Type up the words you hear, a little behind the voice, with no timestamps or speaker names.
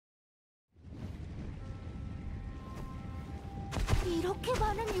이렇게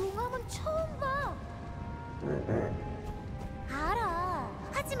많은 용암은 처음 봐. 알아.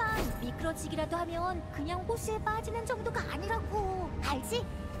 하지만 미끄러지기라도 하면 그냥 호수에 빠지는 정도가 아니라고. 알지?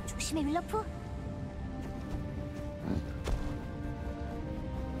 조심해, 윌러프.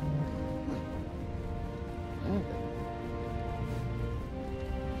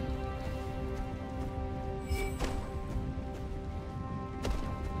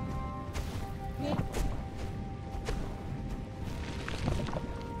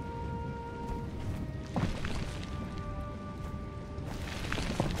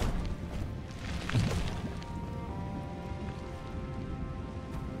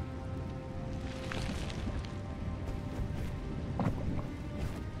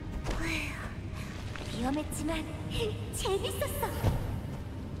 위험했지만 재밌었어.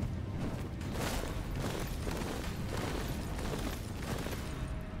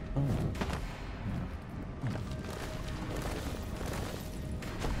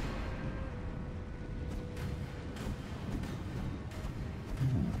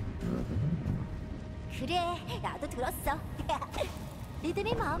 그래, 나도 들었어.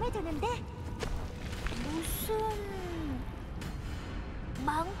 리듬이 마음에 드는데 무슨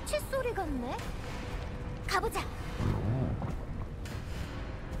망치 소리 같네? 가보자.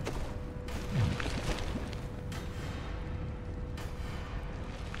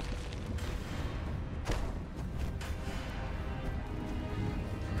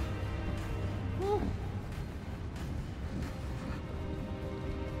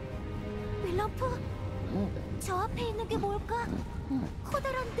 윌럼프, 저 앞에 있는 게 뭘까?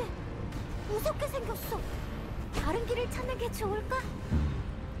 커다란데 무섭게 생겼어. 다른 길을 찾는 게 좋을까?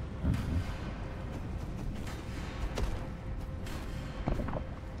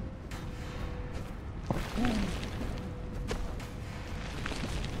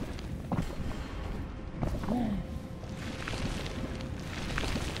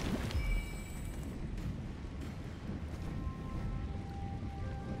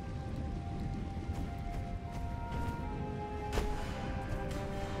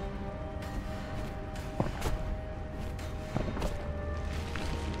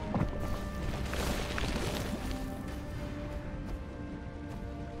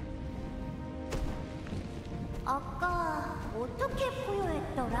 아까 어떻게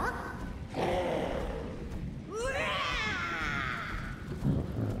포효했더라?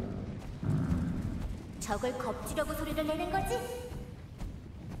 적을 겁주려고 소리를 내는 거지?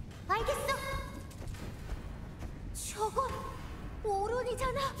 알겠어. 저건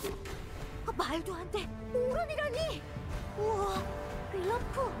오른이잖아. 말도 안 돼. 오른이라니. 우와,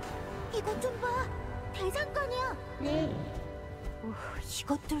 윌러프, 이것 좀 봐. 대장간이야.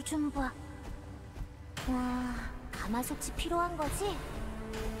 이것들 좀 봐. 와, 가마솥이 필요한 거지?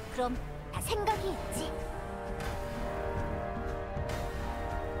 그럼 다 생각이 있지.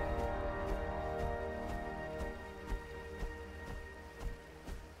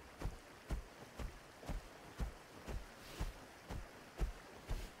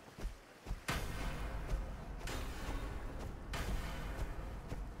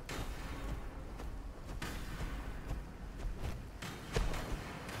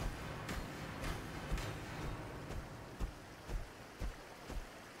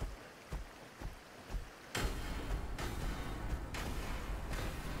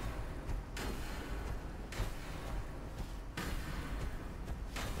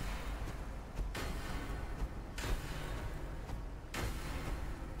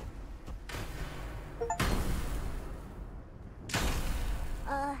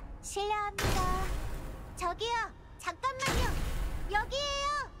 실례합니다. 저기요, 잠깐만요.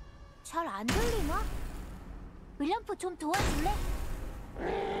 여기에요. 잘 안 들리나? 윌럼프 좀 도와줄래?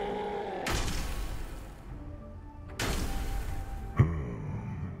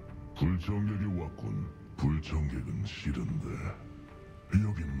 불청객이 왔군. 불청객은 싫은데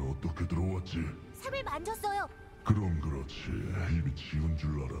여긴 어떻게 들어왔지? 삽을 만졌어요. 그럼 그렇지. 입이 치운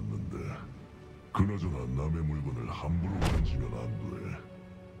줄 알았는데. 그나저나 남의 물건을 함부로 만지면 안 돼.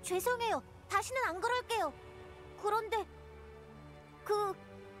 죄송해요. 다시는 안 그럴게요. 그런데 그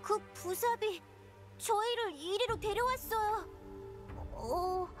부삽이 저희를 이리로 데려왔어요.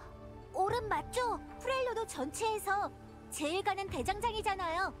 오른 맞죠? 프렐로도 전체에서 제일 가는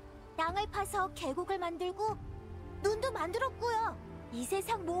대장장이잖아요. 땅을 파서 계곡을 만들고 눈도 만들었고요. 이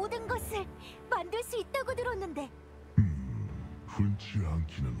세상 모든 것을 만들 수 있다고 들었는데. 흔치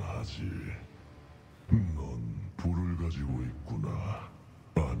않기는 하지. 넌 불을 가지고 있구나.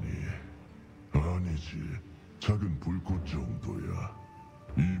 아니지. 작은 불꽃 정도야.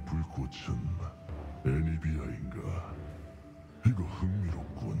 이 불꽃은 애니비아인가? 이거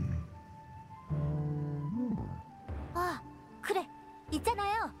흥미롭군. 아, 그래.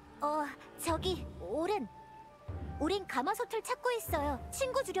 있잖아요. 저기 오린 가마솥을 찾고 있어요.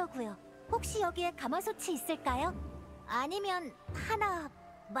 친구 주려고요. 혹시 여기에 가마솥이 있을까요? 아니면 하나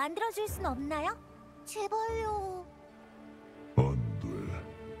만들어줄 순 없나요? 제발요. 안 돼.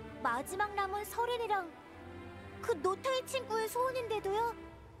 마지막 남은 서린이랑 그 노타이 친구의 소원인데도요?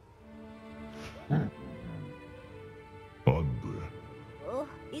 안 돼.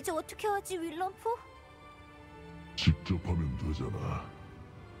 이제 어떻게 하지, 윌럼프? 직접 하면 되잖아.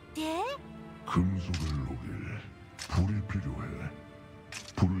 네? 금속을 녹일 불이 필요해.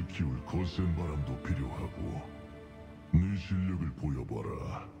 불을 키울 거센 바람도 필요하고. 네 실력을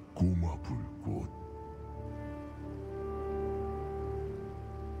보여봐라, 고마 불꽃.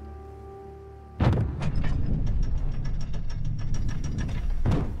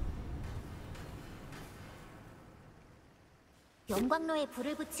 용광로에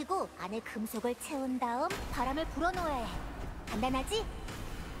불을 붙이고 안에 금속을 채운 다음 바람을 불어넣어야 해. 간단하지?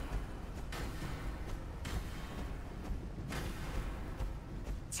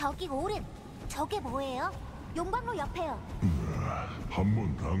 저기 오른, 저게 뭐예요? 용광로 옆에요.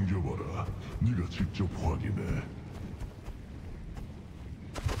 한번 당겨봐라. 네가 직접 확인해.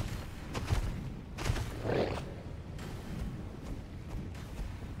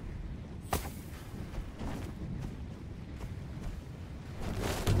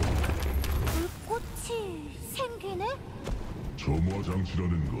 불꽃이 생기네? 점화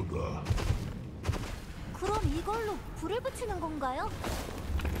장치라는 거다. 그럼 이걸로 불을 붙이는 건가요?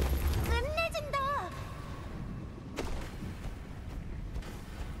 끝내준다!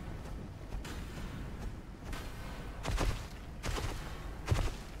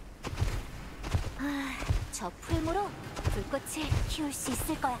 저 풀무로 불꽃을 키울 수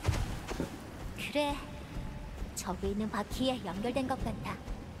있을 거야. 그래, 저기 있는 바퀴에 연결된 것 같아.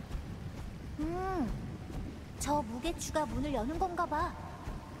 저 무게추가 문을 여는 건가 봐.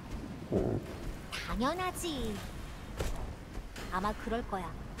 당연하지. 아마 그럴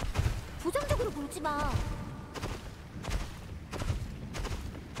거야. 부정적으로 굴지 마.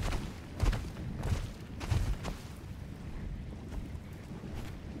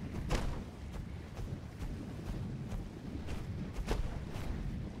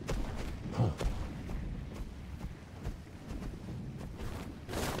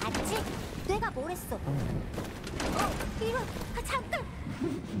 알았지? 내가 뭘 했어? 이런, 잠깐!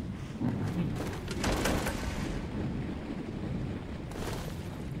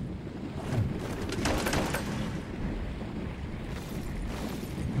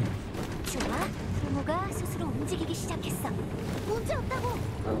 좋아, 풀무가 스스로 움직이기 시작했어. 문제 없다고!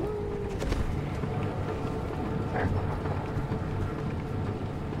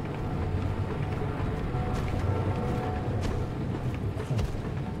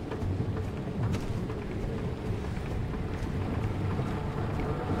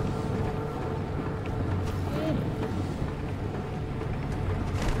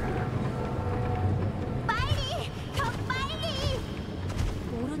 빨리! 더 빨리!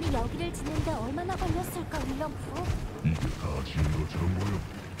 오른이 여기를 짓는데 얼마나 걸렸을까, 윌럼프? 이게 다 지은 것처럼 보여.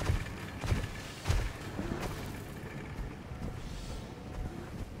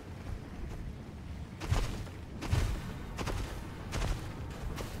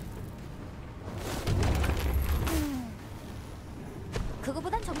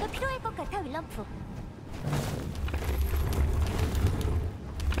 그거보단 좀 더 필요할 것 같아, 윌럼프.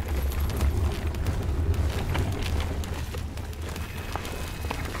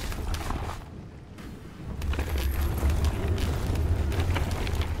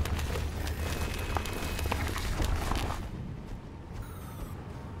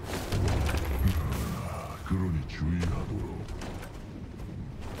 그러니 주의하도록.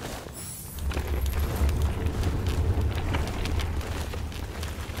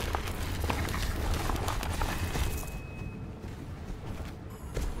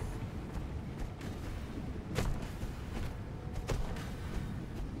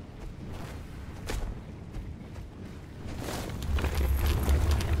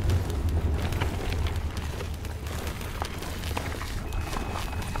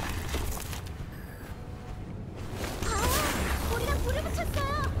 우리가 불을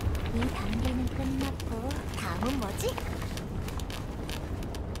붙였어요! 이 단계는 끝났고 다음은 뭐지?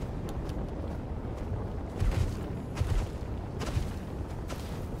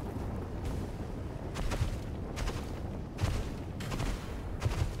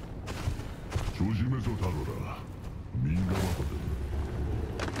 조심해서 다뤄라. 민감하거든.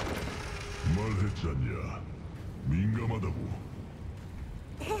 말했잖냐. 민감하다고.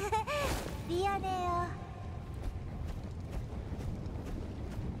 미안해요.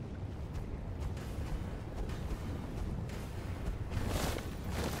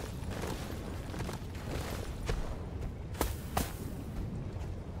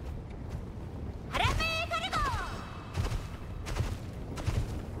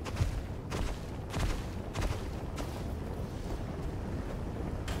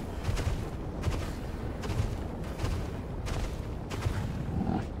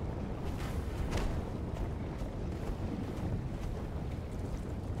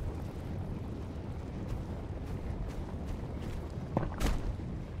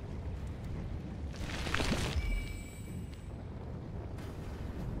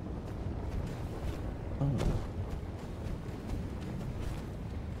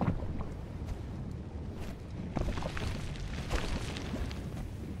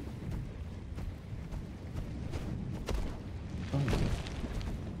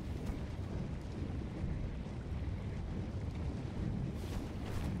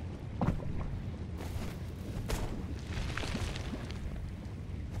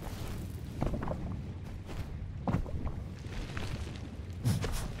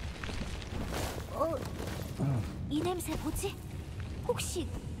 냄새 뭐지? 혹시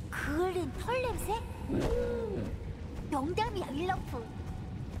그을린 털 냄새? 농담이야, 일러프.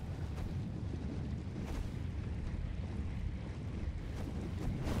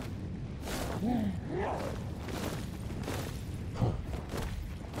 이야,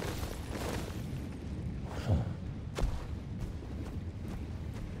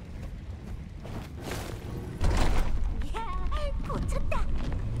 고쳤다.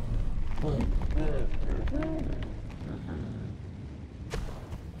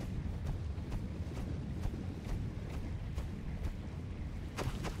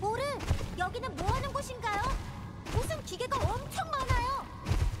 오르, 여기는 뭐 하는 곳인가요? 무슨 기계가 엄청 많아요.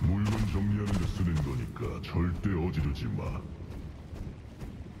 물건 정리하는 데 쓰는 거니까 절대 어지르지 마.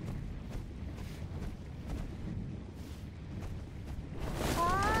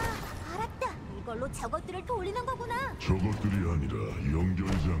 아, 알았다. 이걸로 저것들을 돌리는 거구나. 저것들이 아니라 연결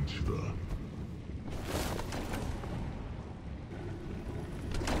장치다.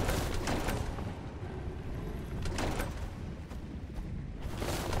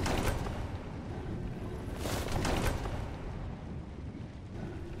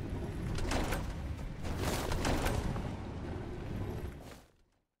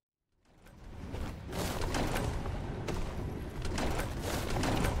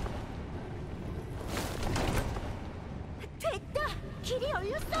 됐다! 길이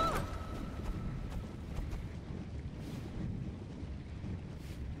열렸어!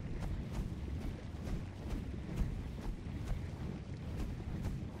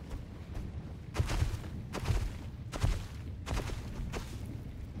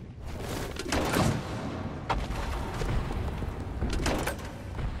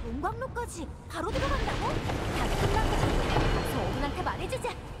 용광로까지 바로 들어간다고? 다 끝난 거 같아. 가서 어른한테 말해주자.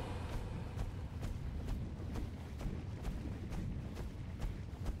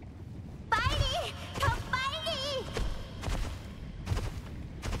 빨리! 더 빨리!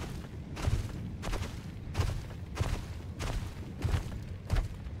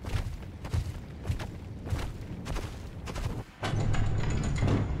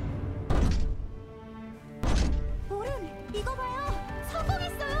 오른, 이거 봐요!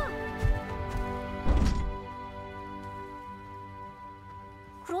 성공했어요!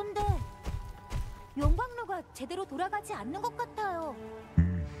 그런데 용광로가 제대로 돌아가지 않는 것 같아요.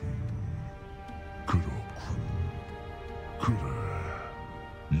 그렇군. 그래.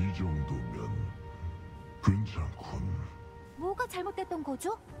 이 정도면 괜찮군. 뭐가 잘못됐던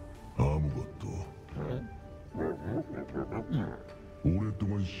거죠? 아무것도.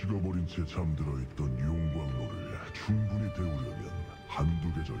 오랫동안 식어버린 채 잠들어 있던 용광로를 충분히 데우려면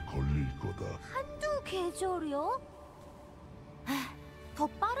한두 계절 걸릴 거다. 한두 계절이요? 아, 더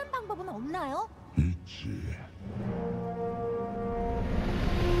빠른 방법은 없나요? 있지.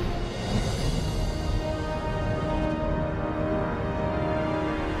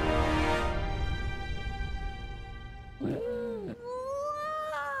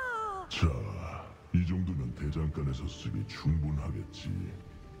 우와! 자, 이 정도면 대장간에서 쓰기 충분하겠지.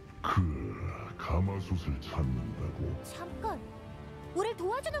 가마솥을 찾는다고. 잠깐, 우릴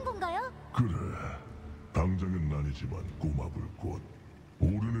도와주는 건가요? 그래. 당장은 아니지만 꼬마 불꽃.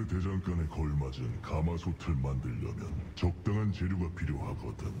 오른의 대장간에 걸맞은 가마솥을 만들려면 적당한 재료가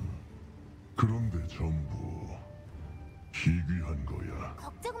필요하거든. 그런데 전부 희귀한 거야.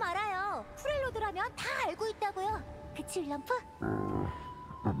 걱정 말아요. 프렐로드라면 다 알고 있다고요. 그치, 윌럼프?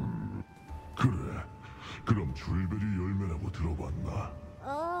 그래. 그럼 줄베리 열매라고 들어봤나?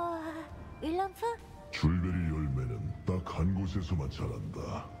 윌럼프? 줄베리 열매는 딱 한 곳에서만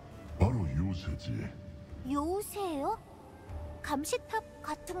자란다. 바로 요새지. 요새요? 감시탑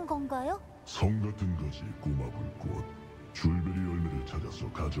같은 건가요? 성 같은 거지, 꼬마 불꽃. 줄베리 열매를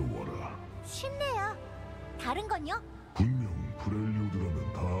찾아서 가져와라. 쉽네요. 다른 건요? 분명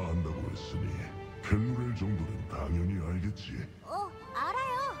프렐리오드라면 다 안다고 했으니 켈로렐 정도는 당연히 알겠지.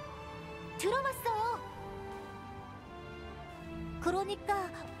 알아요. 들어봤어요. 그러니까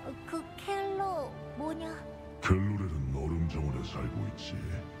그 켈로 뭐냐? 켈로렐은 얼음 정원에 살고 있지.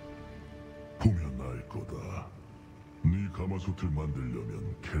 보면 알 거다. 네 가마솥을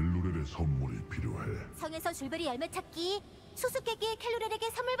만들려면 켈로렐의 선물이 필요해. 성에서 줄베리 열매 찾기, 수수께끼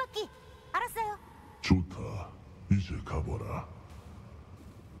켈로렐에게 선물 받기. 알았어요. 좋다. 이제 가봐라.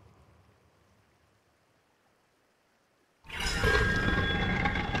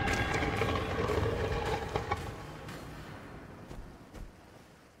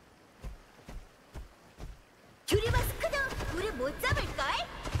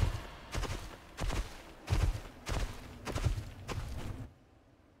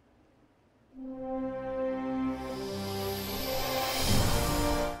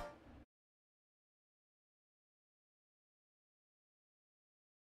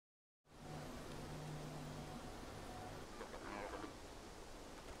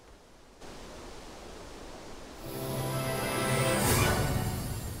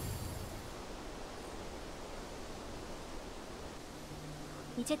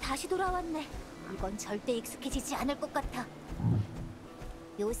 이제 다시 돌아왔네. 이건 절대 익숙해지지 않을 것 같아.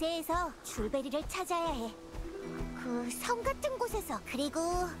 요새에서 줄베리를 찾아야 해. 그 섬 같은 곳에서. 그리고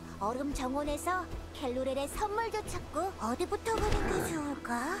얼음 정원에서 켈로렐의 선물도 찾고. 어디부터 가는 게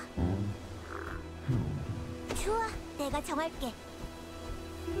좋을까? 좋아, 내가 정할게.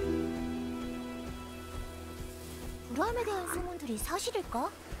 불암에 대한 소문들이 사실일까?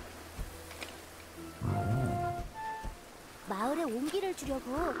 마을의 온기를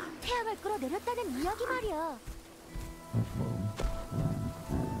주려고 태양을 끌어내렸다는 이야기 말이야.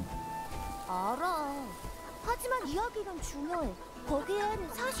 알아. 하지만 이야기는 중요해.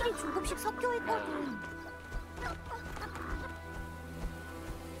 거기엔 사실이 조금씩 섞여 있거든.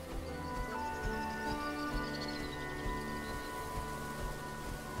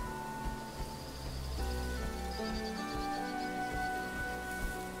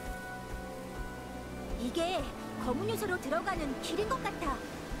 이게 검은 요새로 들어가는 길인 것 같아.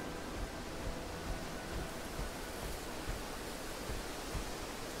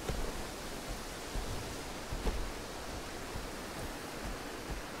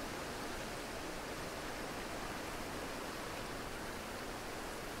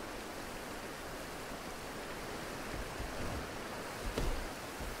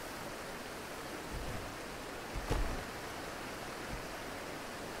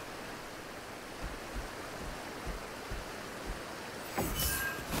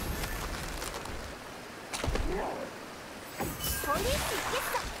 걸릴 수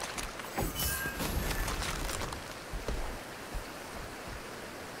있겠어.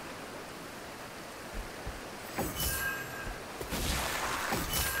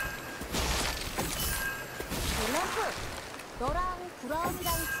 램프, 너랑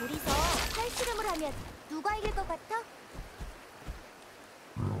브라움이랑 둘이서 팔씨름을 하면 누가 이길 것 같아?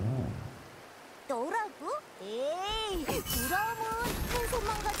 너라고? 에이, 브라움은 한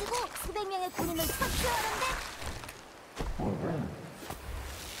손만 가지고 수백 명의 군인을 처치하는데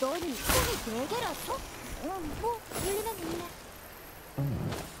넌 손이 4개라서? 뭐 일리는 있네.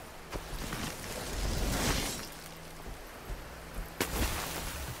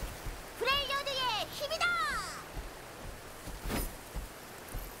 프렐리오드의 힘이다!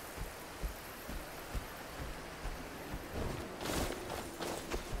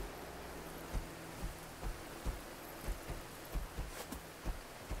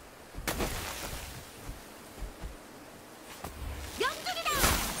 명중이다!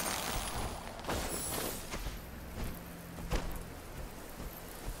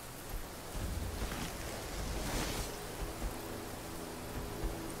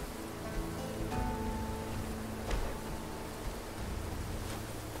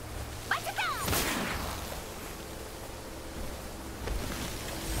 맞췄다!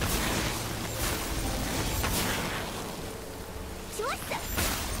 좋았어!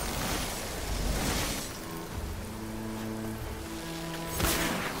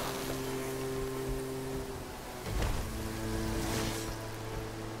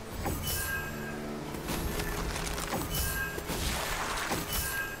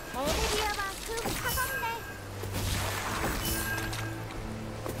 에르디아만큼 차갑네.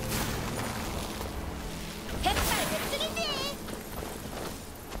 백발백중이지.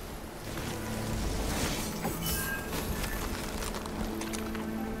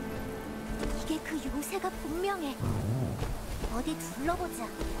 이게 그 요새가 분명해. 어디 둘러보자.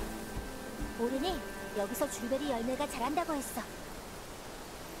 오르니 여기서 줄베리 열매가 자란다고 했어.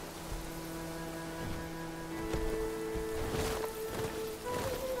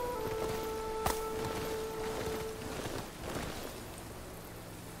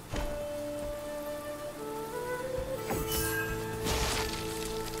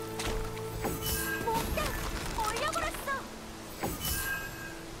 몽땅 얼려버렸어.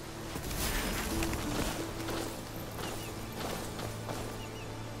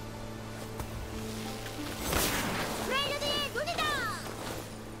 프렐리오드의 눈이다.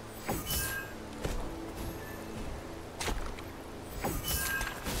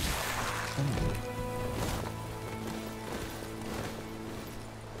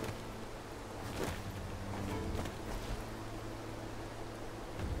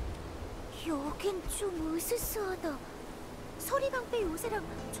 여긴 좀 으스스하다. 서리방패 요새랑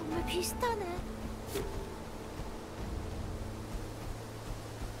정말 비슷하네.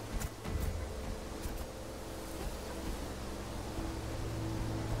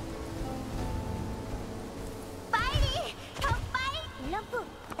 빨리! 더 빨리! 럼프,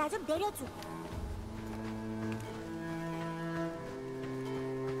 나 좀 내려줘.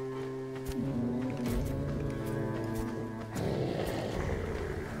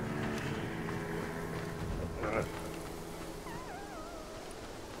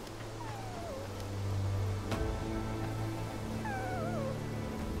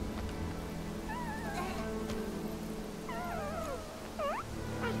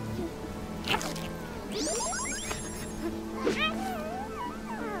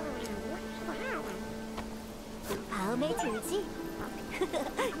 마음에 들지?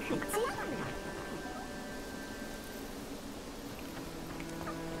 그치?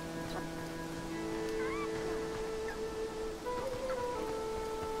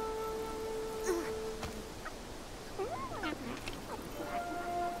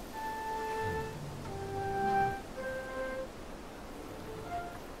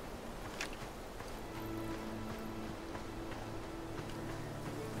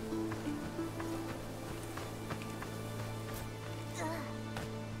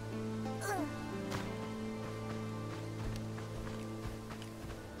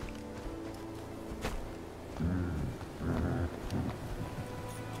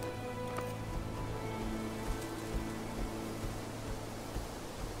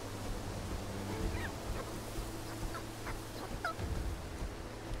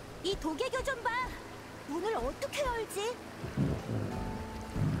 이 도개교 좀 봐. 문을 어떻게 열지?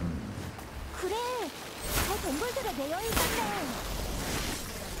 그래, 저 동굴들에 매여 있었네.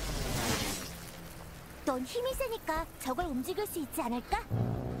 넌 힘이 세니까 저걸 움직일 수 있지 않을까?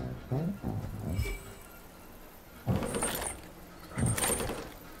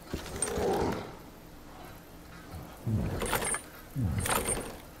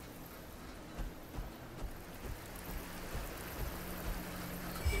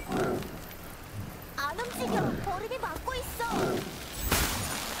 안 움직여. 얼음이 막고 있어.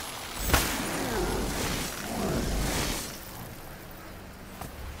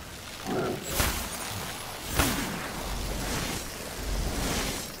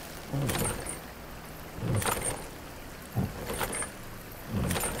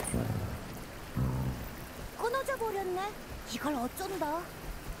 끊어져 버렸네. 이걸 어쩐다.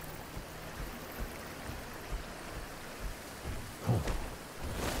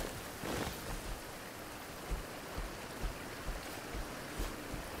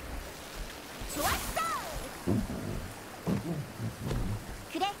 좋았어!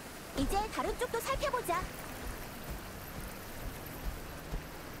 그래, 이제 다른 쪽도 살펴보자.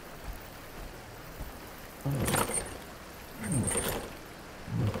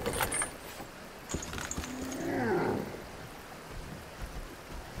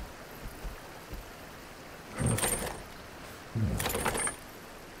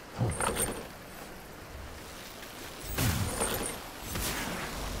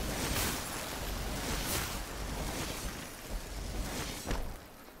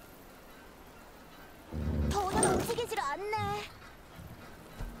 더는 움직이질 않네.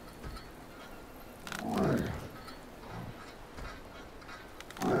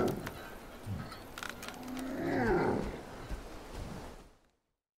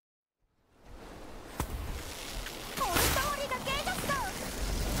 얼음덩어리가 깨졌어.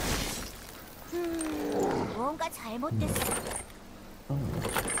 뭔가 잘못됐어.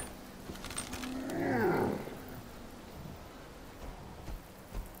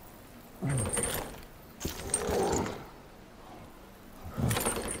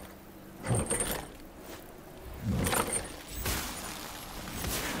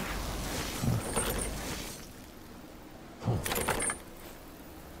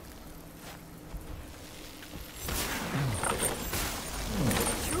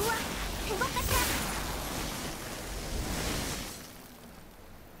 좋아, 된 것 같아.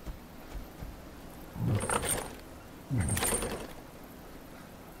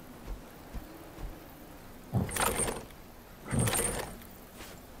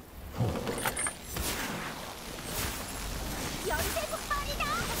 연쇄 폭발이다.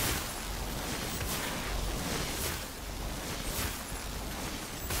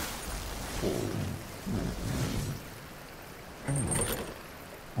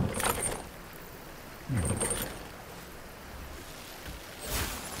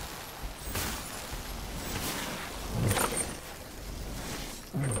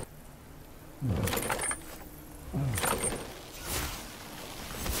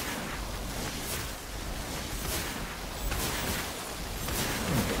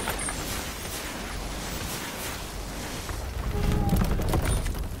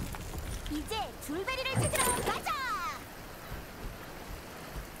 이제 줄베리를 찾으러 가자.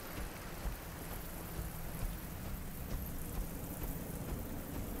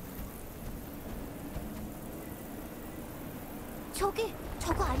 저기,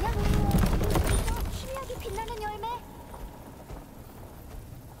 저거 아니야? 희미하게 빛나는 열매.